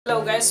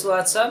Hello guys,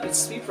 what's up?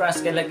 It's me,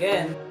 Praskel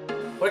again.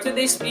 For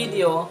today's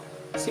video,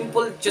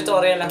 simple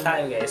tutorial lang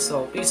tayo guys.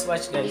 So please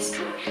watch guys.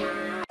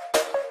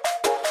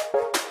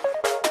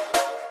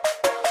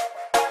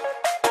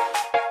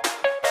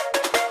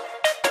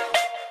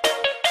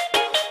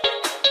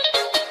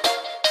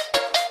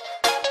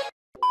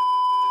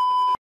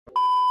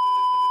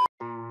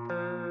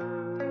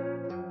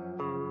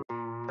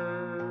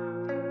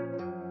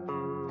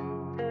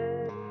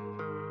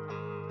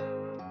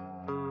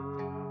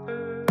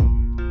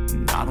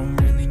 I don't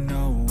really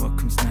know what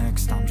comes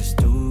next. I'm just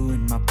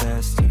doing my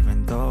best,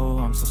 even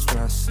though I'm so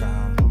stressed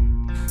out.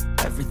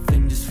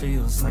 Everything just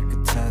feels like a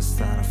test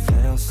that I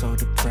fail, so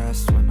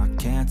depressed when I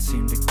can't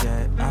seem to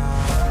get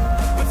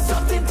out. But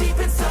something deep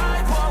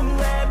inside won't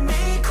let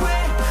me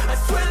quit. I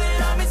swear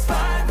that I'm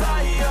inspired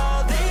by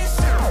all this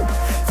shit.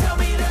 Tell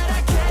me that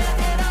I can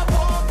and I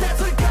won't. That's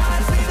what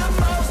guides me the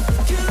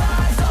most. Kill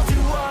lies, I'll do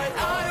what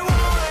I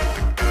want.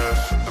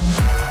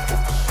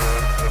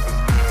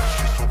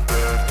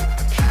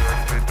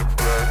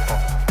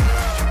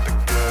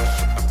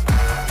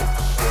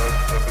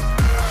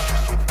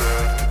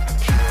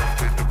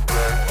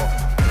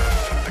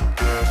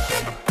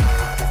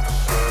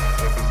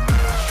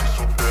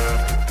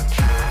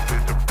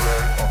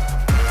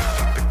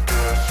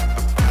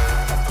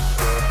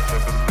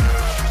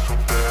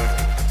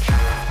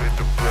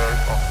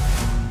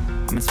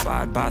 I'm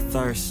inspired by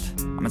thirst,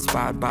 I'm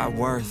inspired by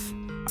worth.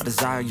 I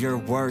desire your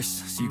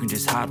worst, so you can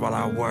just hide while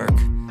I work.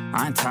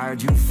 I ain't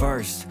tired, you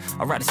first.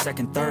 I'll write a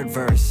second, third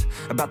verse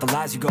about the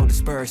lies you go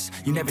disperse.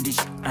 You never did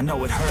shit, I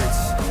know it hurts.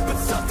 But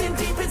something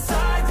deep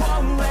inside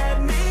won't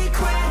let me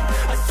quit.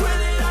 I swear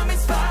that I'm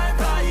inspired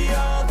by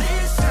all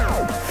this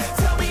shit.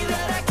 Tell me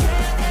that I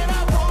can and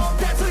I won't.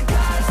 That's what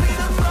guides me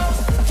the most.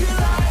 Kill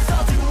lies,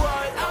 I'll do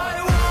what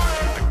I want.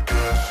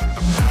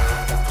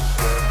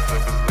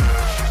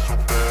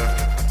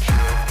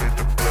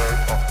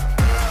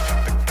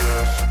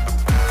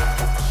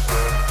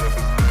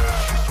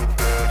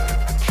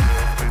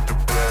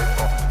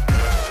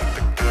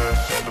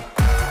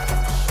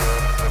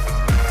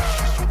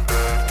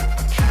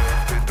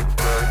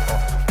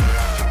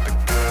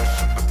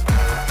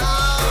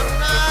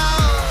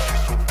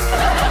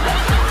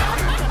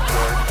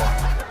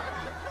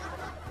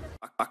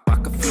 I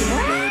can feel the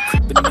blood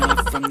creeping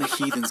up from the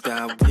heathens.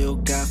 Got will,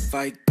 got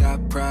fight,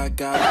 got pride,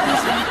 got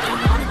reason. If they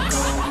wanna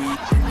go eat,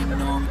 then you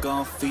know I'm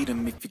gon' feed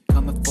them. If you're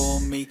coming for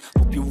me,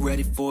 hope you're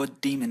ready for a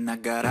demon. I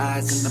got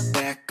eyes in the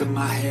back of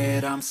my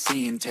head, I'm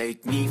seeing.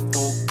 Take me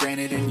for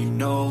granted and you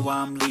know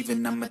I'm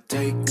leaving. I'ma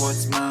take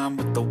what's mine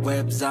with the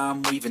webs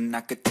I'm weaving.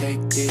 I could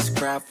take this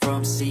crowd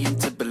from seeing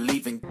to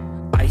believing.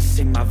 Ice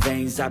in my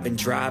veins, I've been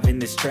driving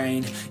this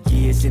train.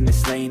 Years in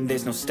this lane,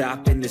 there's no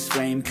stopping this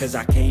flame. Cause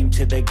I came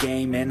to the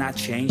game and I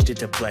changed it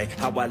to play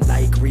how I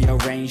like,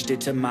 rearranged it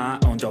to my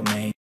own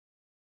domain.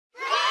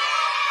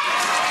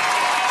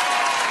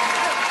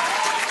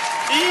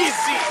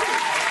 Easy!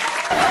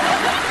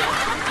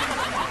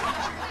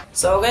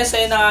 So guys,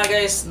 ayun na nga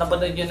guys,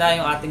 napanood nyo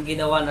na yung ating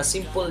ginawa na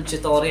simple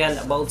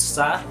tutorial about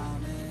sa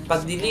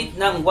pag-delete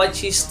ng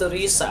watch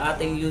history sa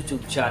ating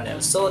YouTube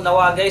channel. So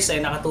nawa guys ay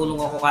nakatulong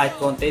ako kahit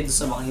konti doon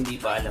sa mga hindi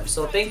pa alam.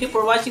 So thank you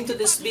for watching to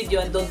this video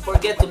and don't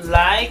forget to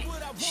like,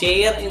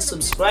 share, and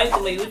subscribe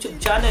to my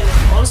YouTube channel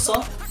and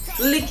also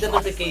click the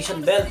notification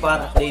bell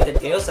para updated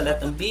kayo sa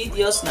lahat ng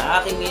videos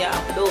na aking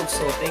i-upload.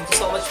 So thank you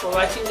so much for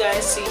watching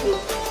guys. See you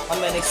on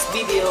my next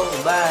video.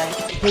 Bye!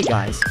 Hey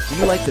guys, do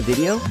you like the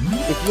video?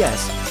 If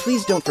yes,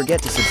 please don't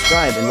forget to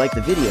subscribe and like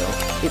the video.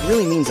 It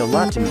really means a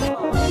lot to me.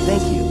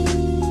 Thank you.